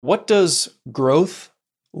What does growth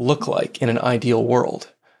look like in an ideal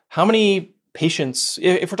world? How many patients,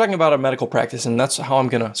 if we're talking about a medical practice, and that's how I'm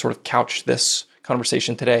going to sort of couch this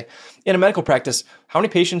conversation today. In a medical practice, how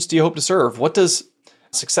many patients do you hope to serve? What does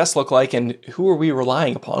success look like, and who are we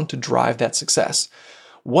relying upon to drive that success?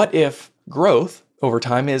 What if growth over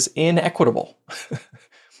time is inequitable?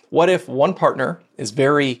 What if one partner is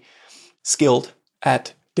very skilled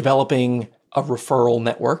at developing a referral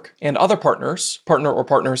network and other partners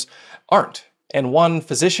aren't? And one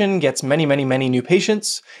physician gets many new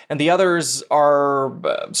patients, and the others are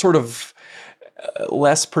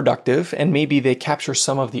less productive, and maybe they capture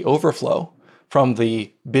some of the overflow from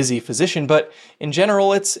the busy physician, but in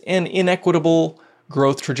general, it's an inequitable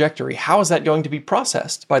growth trajectory. How is that going to be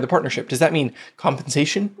processed by the partnership? Does that mean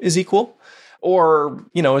compensation is equal? Or,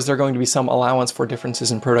 is there going to be some allowance for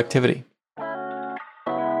differences in productivity?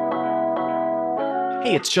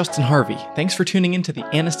 Hey, it's Justin Harvey. Thanks for tuning into the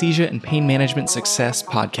Anesthesia and Pain Management Success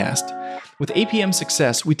podcast. With APM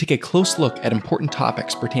Success, we take a close look at important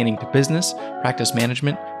topics pertaining to business, practice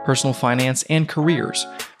management, personal finance, and careers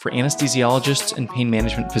for anesthesiologists and pain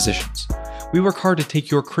management physicians. We work hard to take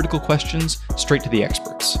your critical questions straight to the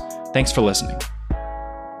experts. Thanks for listening.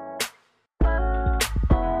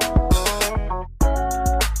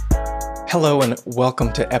 Hello and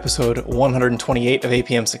welcome to episode 128 of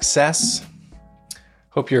APM Success.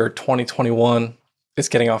 Hope your 2021 is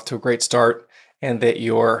getting off to a great start and that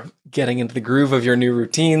you're getting into the groove of your new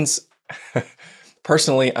routines.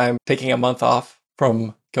 Personally, I'm taking a month off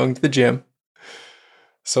from going to the gym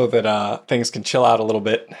so that things can chill out a little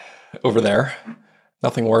bit over there.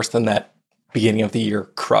 Nothing worse than that beginning of the year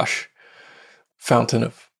crush, fountain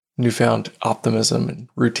of newfound optimism and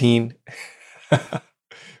routine.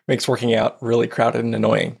 Makes working out really crowded and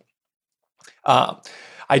annoying.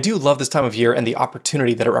 I do love this time of year and the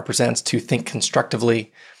opportunity that it represents to think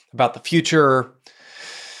constructively about the future,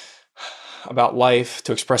 about life,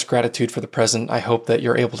 to express gratitude for the present. I hope that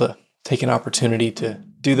you're able to take an opportunity to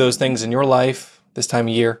do those things in your life this time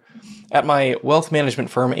of year. At my wealth management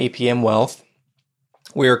firm, APM Wealth,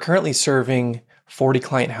 we are currently serving 40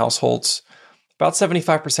 client households. About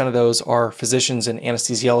 75% of those are physicians in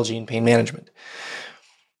anesthesiology and pain management.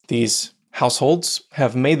 These households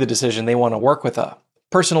have made the decision they want to work with a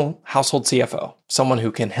personal household CFO, someone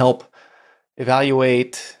who can help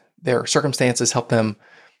evaluate their circumstances, help them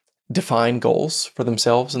define goals for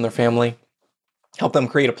themselves and their family, help them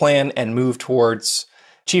create a plan and move towards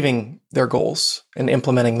achieving their goals and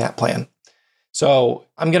implementing that plan. So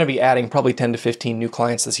I'm going to be adding probably 10 to 15 new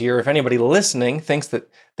clients this year. If anybody listening thinks that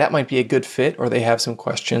that might be a good fit, or they have some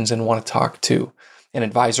questions and want to talk to an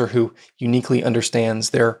advisor who uniquely understands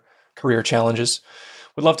their career challenges,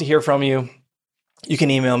 would love to hear from you. You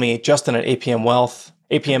can email me, Justin at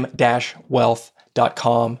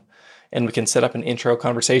apm-wealth.com, and we can set up an intro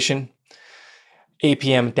conversation.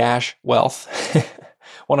 APM-Wealth.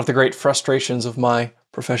 One of the great frustrations of my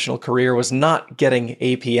professional career was not getting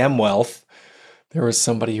APM Wealth. There was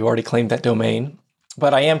somebody who already claimed that domain,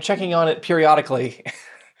 but I am checking on it periodically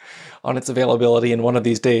on its availability, and one of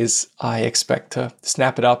these days I expect to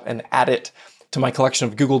snap it up and add it to my collection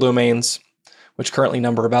of Google domains, which currently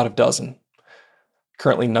number about a dozen.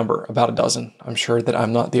 I'm sure that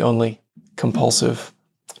I'm not the only compulsive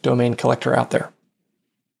domain collector out there.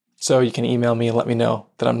 So you can email me and let me know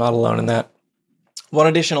that I'm not alone in that. One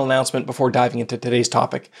additional announcement before diving into today's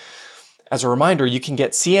topic. As a reminder, you can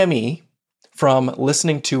get CME from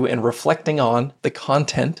listening to and reflecting on the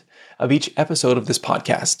content of each episode of this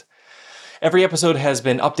podcast. Every episode has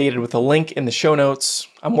been updated with a link in the show notes.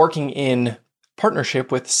 I'm working in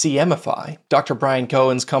partnership with CMify, Dr. Brian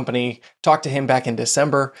Cohen's company. Talked to him back in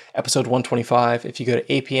December, episode 125. If you go to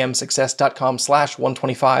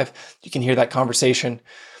apmsuccess.com/125, you can hear that conversation.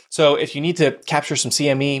 So if you need to capture some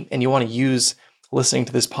CME and you want to use listening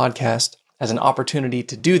to this podcast as an opportunity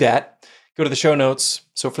to do that, go to the show notes.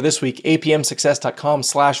 So for this week,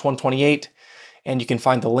 apmsuccess.com/128, and you can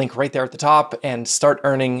find the link right there at the top and start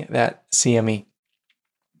earning that CME.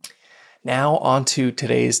 Now on to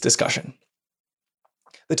today's discussion.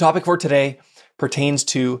 The topic for today pertains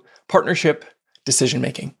to partnership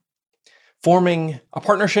decision-making. Forming a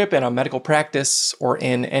partnership in a medical practice or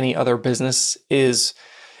in any other business is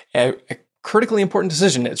a critically important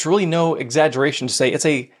decision. It's really no exaggeration to say it's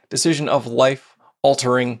a decision of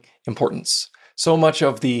life-altering importance. So much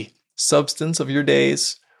of the substance of your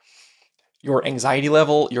days, your anxiety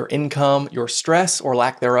level, your income, your stress or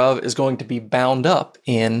lack thereof is going to be bound up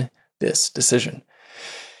in this decision.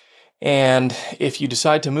 And if you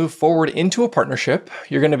decide to move forward into a partnership,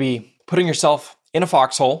 you're going to be putting yourself in a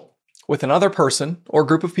foxhole with another person or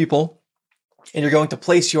group of people And you're going to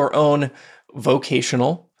place your own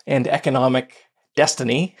vocational and economic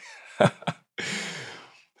destiny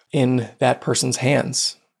in that person's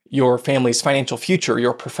hands. Your family's financial future,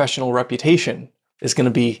 your professional reputation is going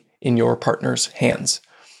to be in your partner's hands.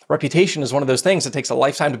 Reputation is one of those things that takes a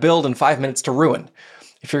lifetime to build and 5 minutes to ruin.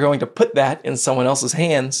 If you're going to put that in someone else's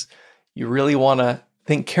hands, you really want to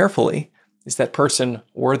think carefully, is that person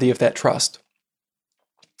worthy of that trust?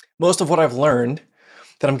 Most of what I've learned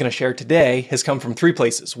that I'm going to share today has come from three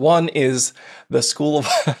places. One is the school of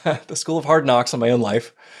the school of hard knocks in my own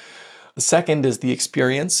life. The second is the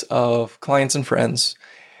experience of clients and friends.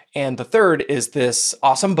 And the third is this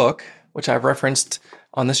awesome book, which I've referenced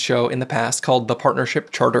on this show in the past, called The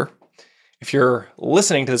Partnership Charter. If you're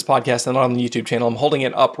listening to this podcast and not on the YouTube channel, I'm holding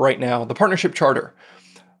it up right now. The Partnership Charter,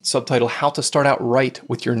 subtitle, How to Start Out Right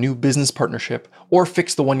with Your New Business Partnership or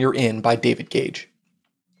Fix the One You're In by David Gage.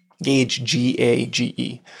 Gage,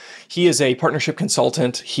 G-A-G-E. He is a partnership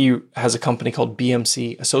consultant. He has a company called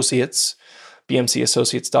BMC Associates,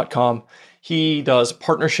 bmcassociates.com. He does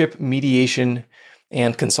partnership mediation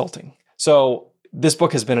and consulting. So this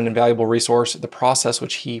book has been an invaluable resource. The process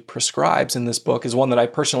which he prescribes in this book is one that I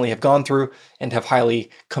personally have gone through and have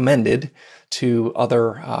highly commended to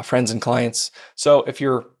other friends and clients. So if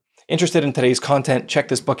you're interested in today's content, check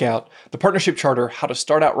this book out, The Partnership Charter, How to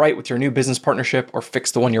Start Out Right with Your New Business Partnership or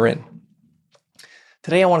Fix the One You're In.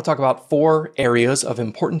 Today, I want to talk about 4 areas of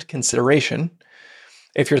important consideration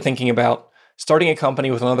if you're thinking about starting a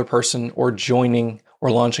company with another person or joining or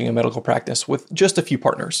launching a medical practice with just a few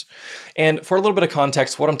partners. And for a little bit of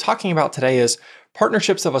context, what I'm talking about today is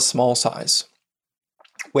partnerships of a small size,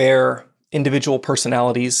 where individual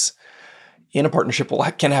personalities in a partnership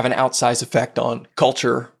can have an outsized effect on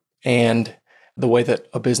culture and the way that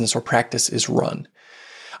a business or practice is run.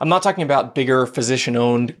 I'm not talking about bigger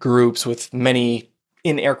physician-owned groups with many,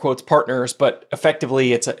 in air quotes, partners, but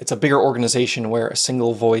effectively it's a bigger organization where a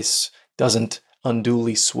single voice doesn't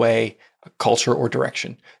unduly sway a culture or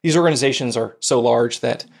direction. These organizations are so large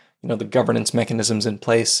that the governance mechanisms in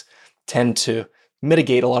place tend to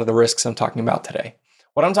mitigate a lot of the risks I'm talking about today.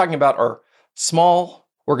 What I'm talking about are small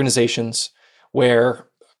organizations where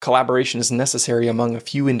collaboration is necessary among a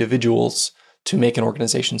few individuals to make an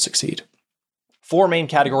organization succeed. 4 main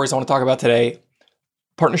categories I want to talk about today: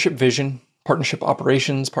 partnership vision, partnership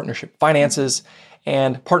operations, partnership finances,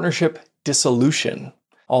 and partnership dissolution.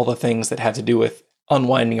 All the things that have to do with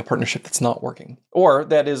unwinding a partnership that's not working or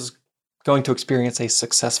that is going to experience a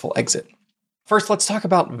successful exit. First, let's talk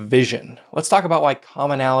about vision. Let's talk about why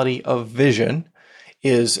commonality of vision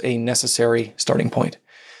is a necessary starting point.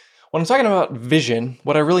 When I'm talking about vision,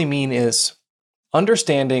 what I really mean is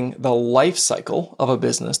understanding the life cycle of a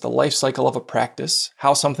business, the life cycle of a practice,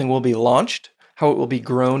 how something will be launched, how it will be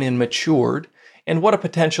grown and matured, and what a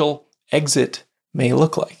potential exit may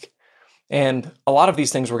look like. And a lot of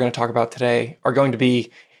these things we're going to talk about today are going to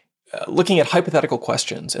be looking at hypothetical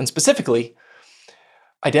questions and specifically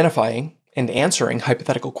identifying and answering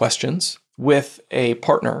hypothetical questions with a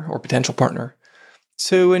partner or potential partner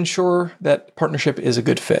to ensure that partnership is a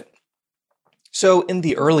good fit. So in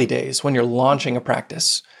the early days, when you're launching a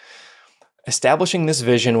practice, establishing this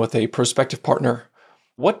vision with a prospective partner,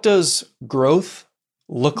 what does growth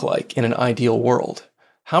look like in an ideal world?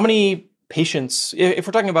 How many patients, if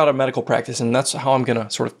we're talking about a medical practice, and that's how I'm going to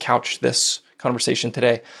sort of couch this conversation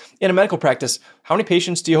today, in a medical practice, how many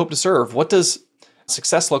patients do you hope to serve? What does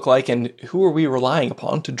success look like, and who are we relying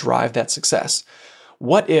upon to drive that success?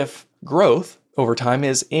 What if growth over time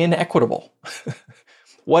is inequitable?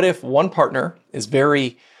 What if one partner is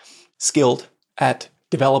very skilled at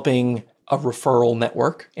developing a referral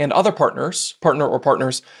network and other partner or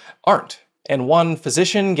partners aren't? And one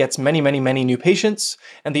physician gets many, many, many new patients,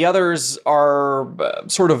 and the others are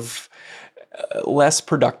sort of less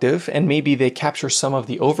productive, and maybe they capture some of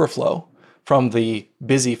the overflow from the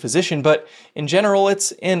busy physician, but in general,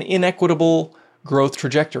 it's an inequitable growth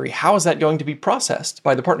trajectory. How is that going to be processed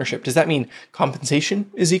by the partnership? Does that mean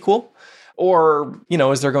compensation is equal? Or,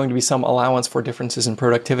 is there going to be some allowance for differences in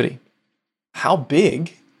productivity? How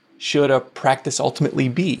big should a practice ultimately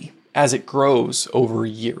be as it grows over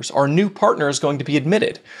years? Are new partners going to be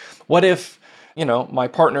admitted? What if, my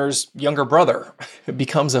partner's younger brother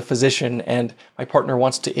becomes a physician and my partner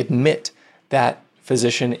wants to admit that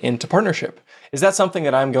physician into partnership? Is that something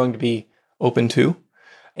that I'm going to be open to?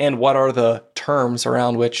 And what are the terms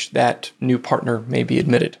around which that new partner may be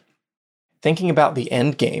admitted? Thinking about the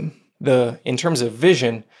end game, in terms of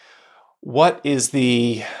vision, what is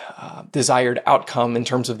the desired outcome in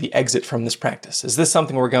terms of the exit from this practice? Is this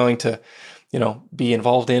something we're going to, be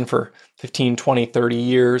involved in for 15, 20, 30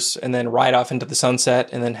 years and then ride off into the sunset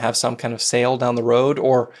and then have some kind of sale down the road?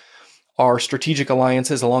 Or are strategic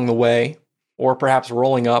alliances along the way, or perhaps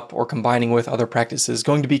rolling up or combining with other practices,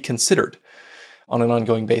 going to be considered on an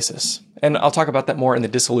ongoing basis? And I'll talk about that more in the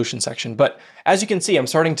dissolution section. But as you can see, I'm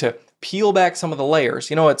starting to peel back some of the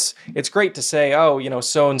layers. It's great to say, oh,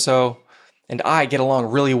 so-and-so and I get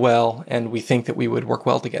along really well, and we think that we would work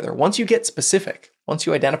well together. Once you get specific, once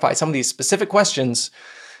you identify some of these specific questions,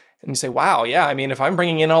 and you say, wow, yeah, I mean, if I'm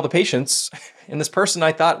bringing in all the patients and this person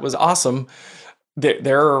I thought was awesome,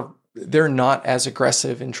 they're not as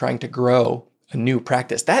aggressive in trying to grow a new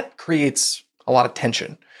practice. That creates a lot of tension.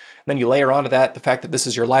 And then you layer onto that the fact that this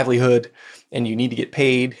is your livelihood and you need to get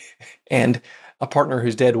paid, and a partner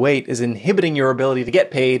who's dead weight is inhibiting your ability to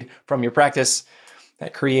get paid from your practice.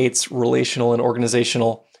 That creates relational and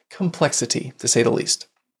organizational complexity, to say the least.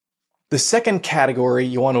 The second category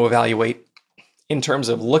you want to evaluate in terms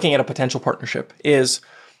of looking at a potential partnership is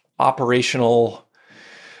operational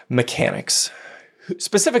mechanics.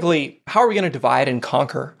 Specifically, how are we going to divide and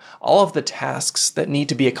conquer all of the tasks that need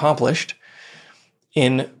to be accomplished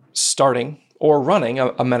in starting or running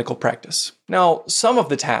a medical practice? Now,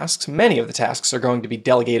 many of the tasks are going to be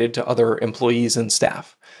delegated to other employees and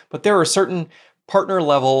staff, but there are certain partner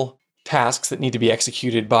level tasks that need to be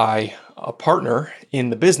executed by a partner in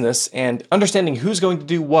the business, and understanding who's going to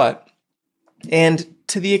do what, and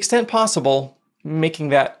to the extent possible, making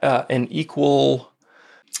that an equal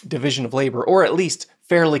division of labor, or at least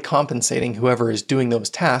fairly compensating whoever is doing those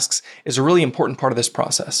tasks, is a really important part of this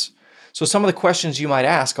process. So some of the questions you might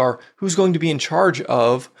ask are, who's going to be in charge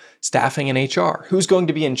of staffing and HR? Who's going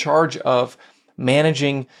to be in charge of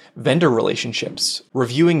managing vendor relationships,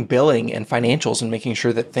 reviewing billing and financials and making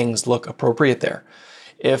sure that things look appropriate there?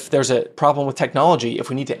 If there's a problem with technology, if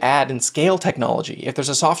we need to add and scale technology, if there's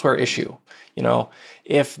a software issue,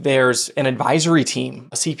 if there's an advisory team,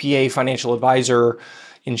 a CPA, financial advisor,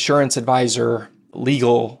 insurance advisor,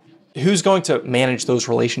 legal, who's going to manage those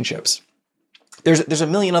relationships? There's a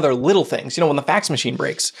million other little things. When the fax machine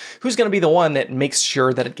breaks, who's going to be the one that makes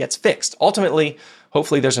sure that it gets fixed? Ultimately,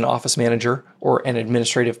 hopefully there's an office manager or an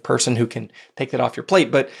administrative person who can take that off your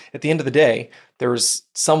plate. But at the end of the day, there's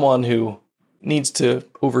someone who needs to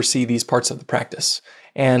oversee these parts of the practice.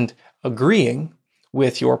 And agreeing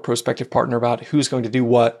with your prospective partner about who's going to do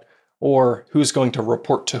what or who's going to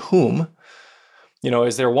report to whom.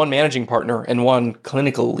 Is there one managing partner and one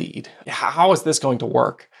clinical lead? How is this going to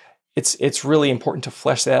work? It's really important to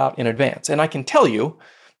flesh that out in advance. And I can tell you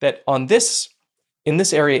that in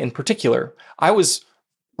this area in particular, I was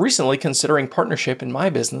recently considering partnership in my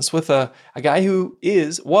business with a guy who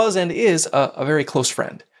was a very close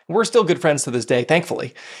friend. We're still good friends to this day,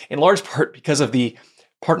 thankfully, in large part because of the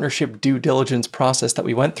partnership due diligence process that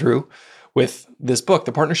we went through with this book,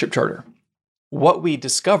 The Partnership Charter. What we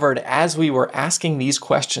discovered as we were asking these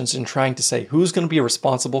questions and trying to say who's going to be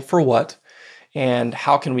responsible for what, and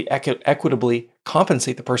how can we equitably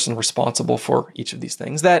compensate the person responsible for each of these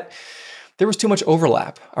things, that there was too much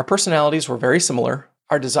overlap. Our personalities were very similar.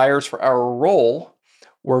 Our desires for our role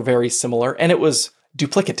were very similar, and it was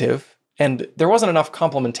duplicative, and there wasn't enough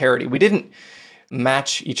complementarity. We didn't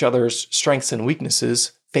match each other's strengths and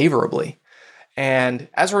weaknesses favorably. And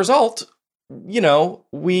as a result,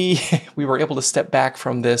 we were able to step back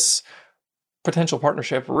from this potential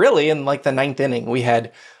partnership really in like the ninth inning. We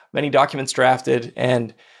had many documents drafted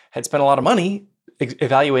and had spent a lot of money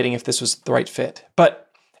evaluating if this was the right fit.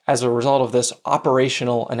 But as a result of this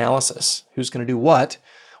operational analysis, who's going to do what,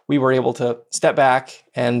 we were able to step back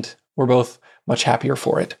and we're both much happier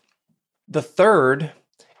for it. The third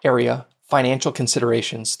area, financial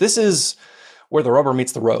considerations. This is where the rubber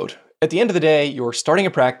meets the road. At the end of the day, you're starting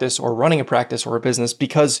a practice or running a practice or a business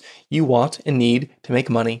because you want and need to make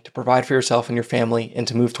money to provide for yourself and your family and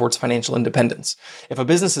to move towards financial independence. If a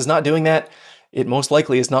business is not doing that, it most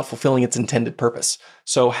likely is not fulfilling its intended purpose.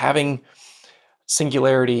 So having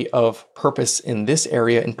singularity of purpose in this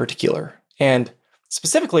area in particular, and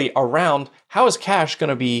specifically around how is cash going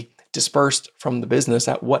to be dispersed from the business,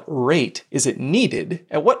 at what rate is it needed,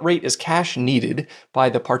 at what rate is cash needed by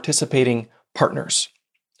the participating partners?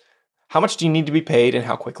 How much do you need to be paid and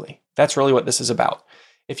how quickly? That's really what this is about.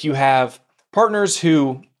 If you have partners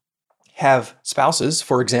who have spouses,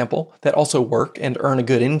 for example, that also work and earn a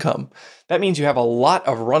good income, that means you have a lot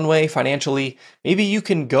of runway financially. Maybe you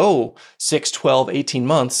can go 6, 12, 18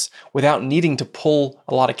 months without needing to pull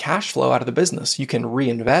a lot of cash flow out of the business. You can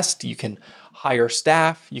reinvest, you can hire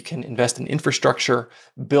staff, you can invest in infrastructure,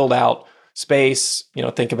 build out space,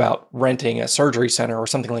 think about renting a surgery center or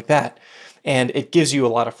something like that. And it gives you a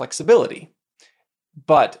lot of flexibility.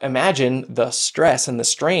 But imagine the stress and the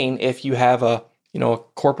strain if you have a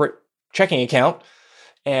corporate checking account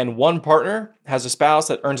and one partner has a spouse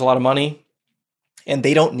that earns a lot of money and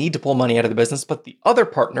they don't need to pull money out of the business, but the other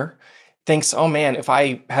partner thinks, oh man, if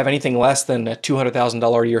I have anything less than a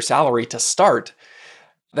 $200,000 a year salary to start,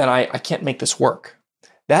 then I can't make this work.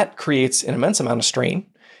 That creates an immense amount of strain.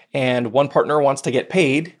 And one partner wants to get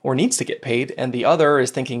paid or needs to get paid, and the other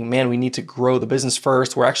is thinking, man, we need to grow the business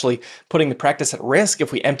first. We're actually putting the practice at risk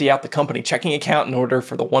if we empty out the company checking account in order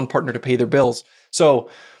for the one partner to pay their bills. So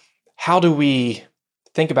how do we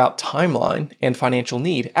think about timeline and financial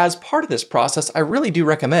need? As part of this process, I really do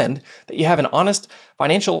recommend that you have an honest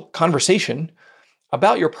financial conversation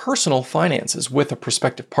about your personal finances with a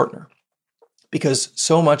prospective partner, because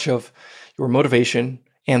so much of your motivation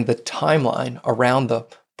and the timeline around the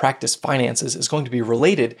practice finances is going to be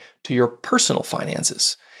related to your personal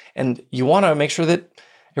finances. And you want to make sure that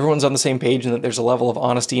everyone's on the same page and that there's a level of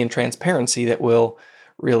honesty and transparency that will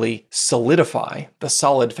really solidify the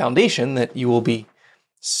solid foundation that you will be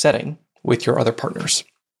setting with your other partners.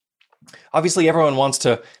 Obviously, everyone wants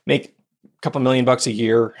to make a couple $1,000,000 a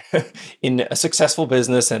year in a successful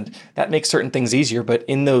business, and that makes certain things easier. But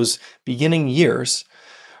in those beginning years,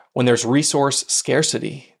 when there's resource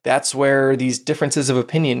scarcity, that's where these differences of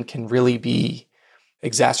opinion can really be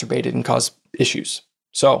exacerbated and cause issues.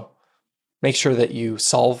 So make sure that you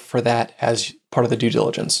solve for that as part of the due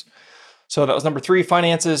diligence. So that was number 3,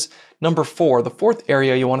 finances. Number 4, the fourth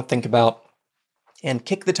area you want to think about and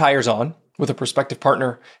kick the tires on with a prospective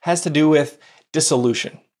partner has to do with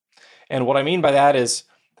dissolution. And what I mean by that is,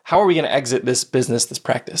 how are we going to exit this business, this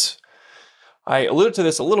practice? I alluded to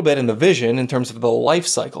this a little bit in the vision in terms of the life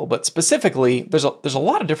cycle, but specifically, there's a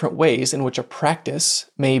lot of different ways in which a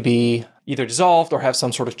practice may be either dissolved or have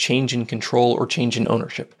some sort of change in control or change in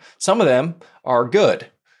ownership. Some of them are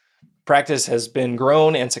good. Practice has been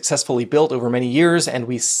grown and successfully built over many years, and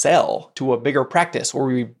we sell to a bigger practice, or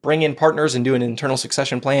we bring in partners and do an internal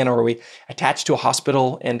succession plan, or we attach to a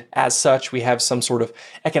hospital, and as such, we have some sort of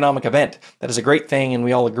economic event. That is a great thing, and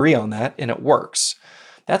we all agree on that, and it works.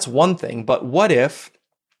 That's one thing, but what if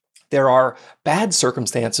there are bad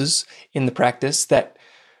circumstances in the practice that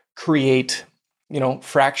create,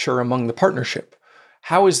 fracture among the partnership?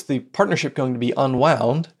 How is the partnership going to be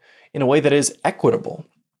unwound in a way that is equitable?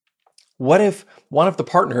 What if one of the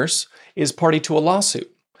partners is party to a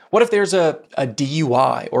lawsuit? What if there's a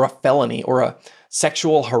DUI or a felony or a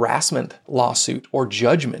sexual harassment lawsuit or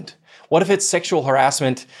judgment? What if it's sexual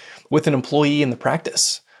harassment with an employee in the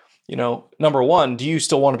practice? Number 1, do you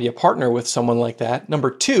still want to be a partner with someone like that? Number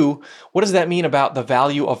 2, what does that mean about the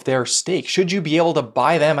value of their stake? Should you be able to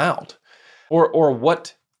buy them out? Or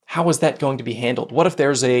how is that going to be handled? What if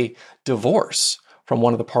there's a divorce from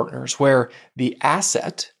one of the partners where the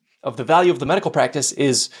asset of the value of the medical practice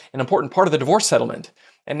is an important part of the divorce settlement?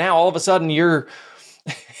 And now all of a sudden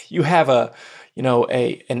you have an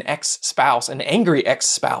ex-spouse, an angry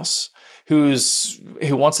ex-spouse who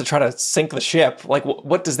wants to try to sink the ship. Like,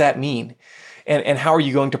 what does that mean? And how are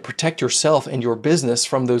you going to protect yourself and your business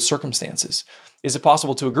from those circumstances? Is it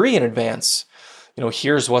possible to agree in advance?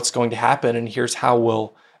 Here's what's going to happen, and here's how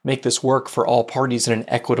we'll make this work for all parties in an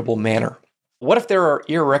equitable manner. What if there are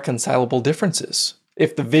irreconcilable differences?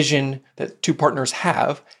 If the vision that two partners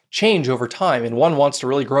have change over time, and one wants to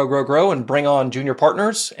really grow and bring on junior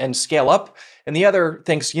partners and scale up, and the other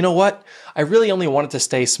thinks, you know what, I really only want it to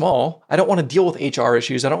stay small. I don't want to deal with HR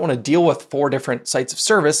issues. I don't want to deal with 4 different sites of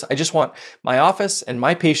service. I just want my office and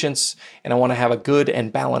my patients, and I want to have a good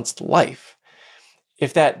and balanced life.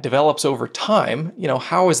 If that develops over time,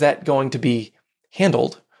 how is that going to be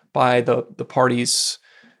handled by the parties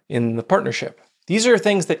in the partnership? These are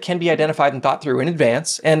things that can be identified and thought through in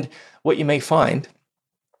advance. And what you may find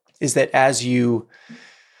is that as you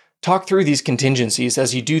talk through these contingencies,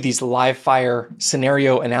 as you do these live fire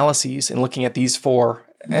scenario analyses and looking at these 4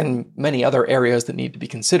 and many other areas that need to be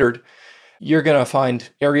considered, you're going to find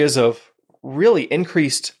areas of really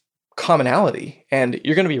increased commonality, and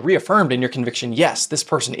you're going to be reaffirmed in your conviction, yes, this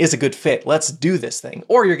person is a good fit, let's do this thing.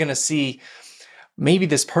 Or you're going to see maybe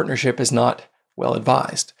this partnership is not well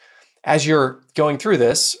advised. As you're going through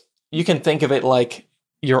this, you can think of it like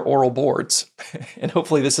your oral boards. And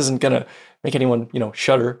hopefully this isn't going to make anyone,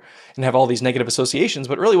 shudder and have all these negative associations.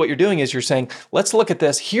 But really what you're doing is you're saying, let's look at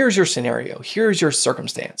this. Here's your scenario. Here's your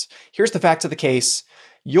circumstance. Here's the facts of the case.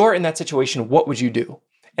 You're in that situation. What would you do?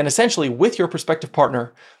 And essentially with your prospective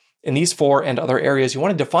partner in these 4 and other areas, you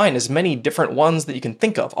want to define as many different ones that you can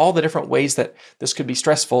think of, all the different ways that this could be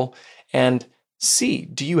stressful, and see,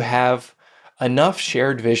 do you have enough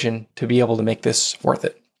shared vision to be able to make this worth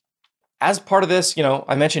it? as part of this,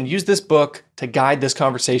 I mentioned use this book to guide this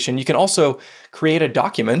conversation. You can also create a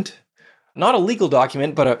document, not a legal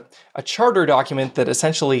document, but a charter document that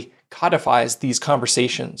essentially codifies these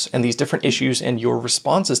conversations and these different issues and your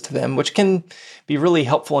responses to them, which can be really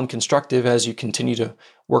helpful and constructive as you continue to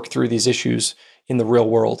work through these issues in the real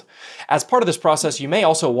world. As part of this process, you may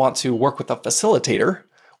also want to work with a facilitator,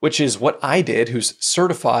 which is what I did, who's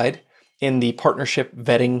certified in the partnership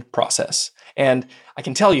vetting process. And I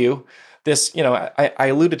can tell you this, I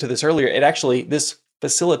alluded to this earlier, this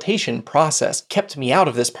facilitation process kept me out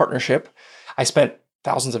of this partnership. I spent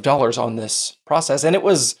thousands of dollars on this process, and it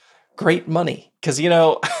was great money because,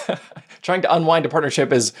 trying to unwind a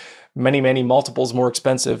partnership is many, many multiples more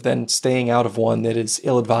expensive than staying out of one that is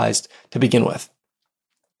ill-advised to begin with.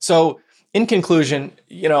 So in conclusion,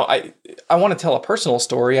 I want to tell a personal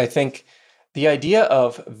story. I think the idea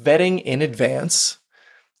of vetting in advance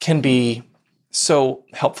can be so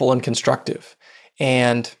helpful and constructive.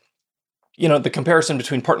 And, the comparison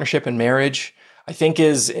between partnership and marriage, I think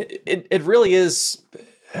it really is,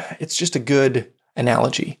 it's just a good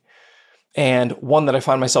analogy. And one that I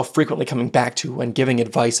find myself frequently coming back to when giving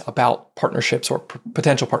advice about partnerships or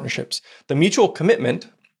potential partnerships. The mutual commitment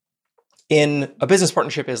in a business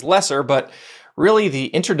partnership is lesser, but really the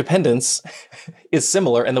interdependence is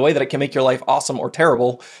similar, and the way that it can make your life awesome or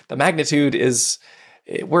terrible, the magnitude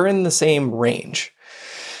we're in the same range.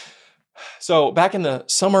 So back in the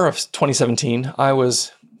summer of 2017, I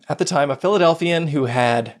was at the time a Philadelphian who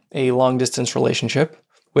had a long distance relationship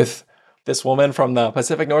with this woman from the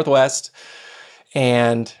Pacific Northwest,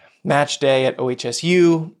 and match day at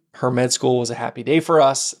OHSU, her med school was a happy day for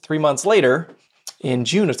us. 3 months later, in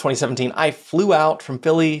June of 2017, I flew out from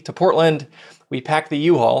Philly to Portland. We packed the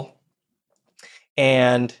U-Haul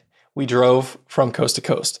and we drove from coast to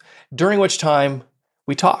coast, during which time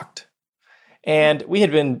we talked. And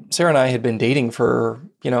Sarah and I had been dating for,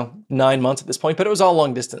 9 months at this point, but it was all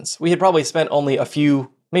long distance. We had probably spent only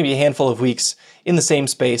maybe a handful of weeks in the same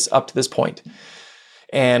space up to this point.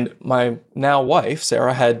 And my now wife,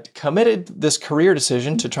 Sarah, had committed this career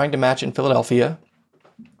decision to trying to match in Philadelphia.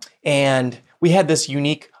 And we had this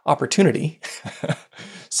unique opportunity,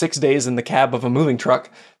 6 days in the cab of a moving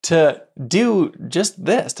truck, to do just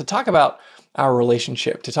this, to talk about our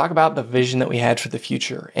relationship, to talk about the vision that we had for the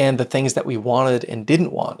future and the things that we wanted and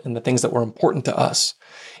didn't want and the things that were important to us.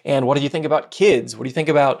 And what do you think about kids? What do you think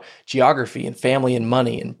about geography and family and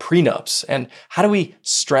money and prenups? And how do we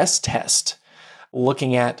stress test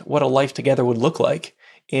looking at what a life together would look like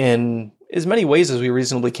in as many ways as we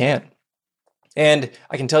reasonably can? And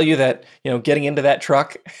I can tell you that, getting into that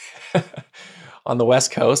truck on the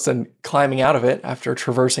West Coast and climbing out of it after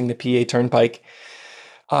traversing the PA Turnpike,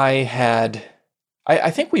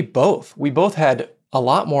 I think we both had a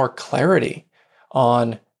lot more clarity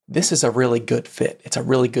on this is a really good fit. It's a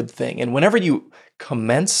really good thing. And whenever you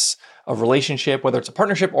commence a relationship, whether it's a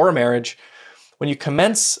partnership or a marriage, when you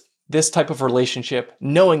commence this type of relationship,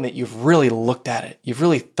 knowing that you've really looked at it, you've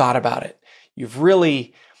really thought about it, you've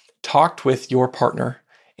really talked with your partner,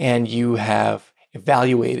 and you have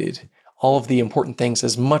evaluated all of the important things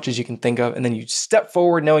as much as you can think of, and then you step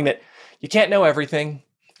forward knowing that you can't know everything,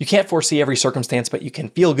 you can't foresee every circumstance, but you can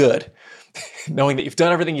feel good knowing that you've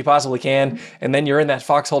done everything you possibly can, and then you're in that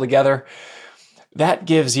foxhole together. That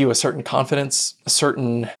gives you a certain confidence, a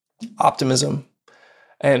certain optimism,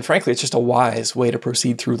 and frankly, it's just a wise way to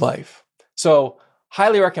proceed through life. So,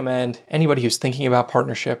 highly recommend anybody who's thinking about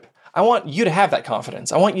partnership. I want you to have that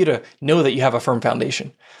confidence. I want you to know that you have a firm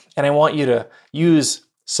foundation, and I want you to use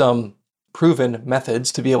some proven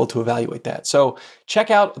methods to be able to evaluate that. So check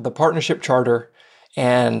out the Partnership Charter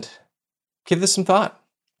and give this some thought.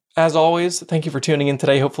 As always, thank you for tuning in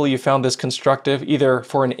today. Hopefully you found this constructive, either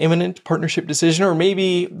for an imminent partnership decision, or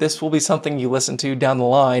maybe this will be something you listen to down the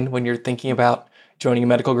line when you're thinking about joining a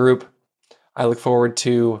medical group. I look forward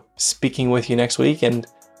to speaking with you next week and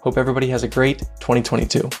hope everybody has a great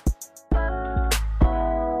 2022.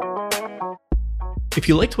 If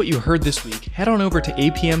you liked what you heard this week, head on over to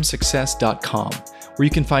apmsuccess.com, where you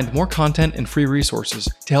can find more content and free resources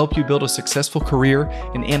to help you build a successful career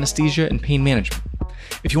in anesthesia and pain management.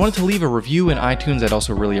 If you wanted to leave a review in iTunes, I'd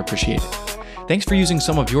also really appreciate it. Thanks for using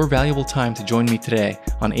some of your valuable time to join me today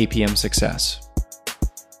on APM Success.